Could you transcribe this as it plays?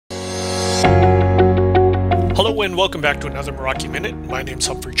Hello and welcome back to another Meraki Minute. My name's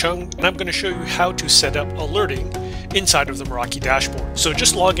Humphrey Cheung and I'm going to show you how to set up alerting inside of the Meraki Dashboard. So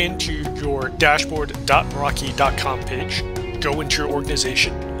just log into your dashboard.meraki.com page, go into your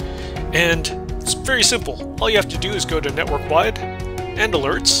organization, and it's very simple. All you have to do is go to Network Wide and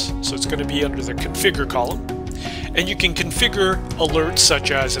Alerts, so it's going to be under the Configure column. And you can configure alerts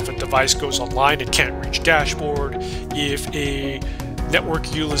such as if a device goes online and can't reach dashboard, if a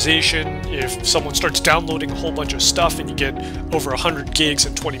network utilization, if someone starts downloading a whole bunch of stuff and you get over 100 gigs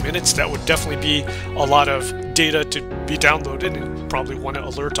in 20 minutes, that would definitely be a lot of data to be downloaded and you probably want to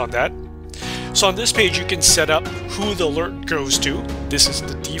alert on that. So on this page you can set up who the alert goes to. This is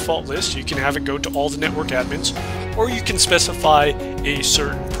the default list. You can have it go to all the network admins, or you can specify a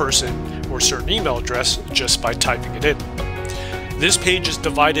certain person or certain email address just by typing it in. This page is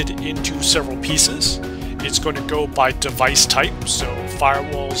divided into several pieces. It's going to go by device type, so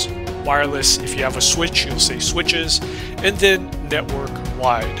firewalls, wireless, if you have a switch, you'll say switches, and then network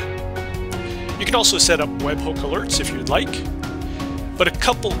wide. You can also set up webhook alerts if you'd like, but a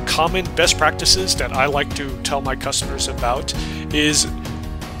couple common best practices that I like to tell my customers about is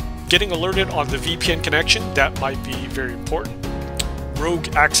getting alerted on the VPN connection. That might be very important.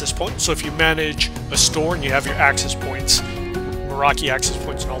 Rogue access points, so if you manage a store and you have your access points, Meraki access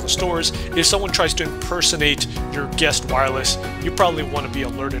points in all the stores, if someone tries to impersonate your guest wireless, you probably want to be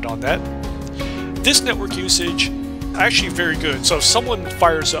alerted on that. This network usage actually very good. So if someone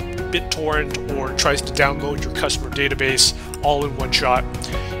fires up BitTorrent or tries to download your customer database all in one shot,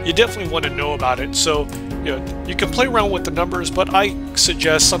 you definitely want to know about it. So you can play around with the numbers, but I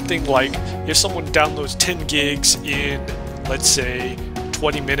suggest something like if someone downloads 10 gigs in, let's say,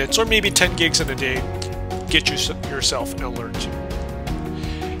 20 minutes, or maybe 10 gigs in a day, get yourself an alert.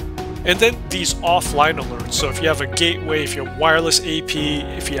 And then these offline alerts. So if you have a gateway, if you have wireless AP,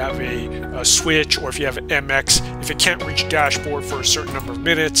 if you have a switch, or if you have an MX, if it can't reach dashboard for a certain number of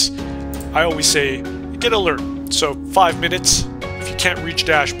minutes, I always say get alert. So 5 minutes, if you can't reach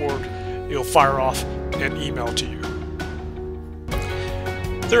dashboard, it'll fire off an email to you.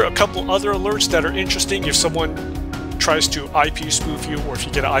 There are a couple other alerts that are interesting. If someone tries to IP spoof you, or if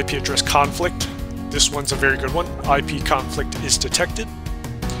you get an IP address conflict, this one's a very good one. IP conflict is detected.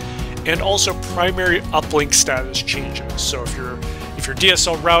 And also primary uplink status changes. So if your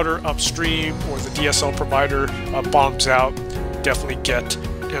DSL router upstream or the DSL provider bombs out, definitely get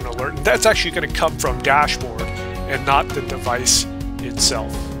an alert. And that's actually going to come from dashboard and not the device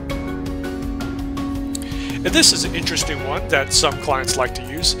itself. And this is an interesting one that some clients like to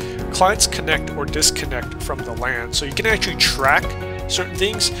use. Clients connect or disconnect from the LAN. So you can actually track certain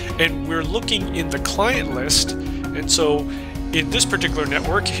things, and we're looking in the client list. And so in this particular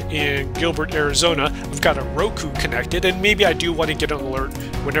network in Gilbert, Arizona, I've got a Roku connected, and maybe I do want to get an alert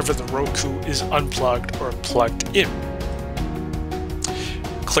whenever the Roku is unplugged or plugged in.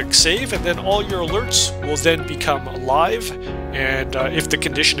 Click Save, and then all your alerts will then become live, and if the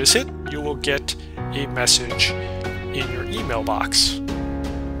condition is hit, you will get a message in your email box.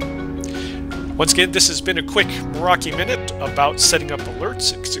 Once again, this has been a quick Meraki Minute about setting up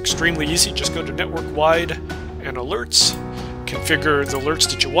alerts. It's extremely easy. Just go to Network Wide and Alerts, configure the alerts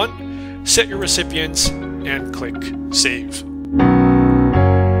that you want, set your recipients, and click Save.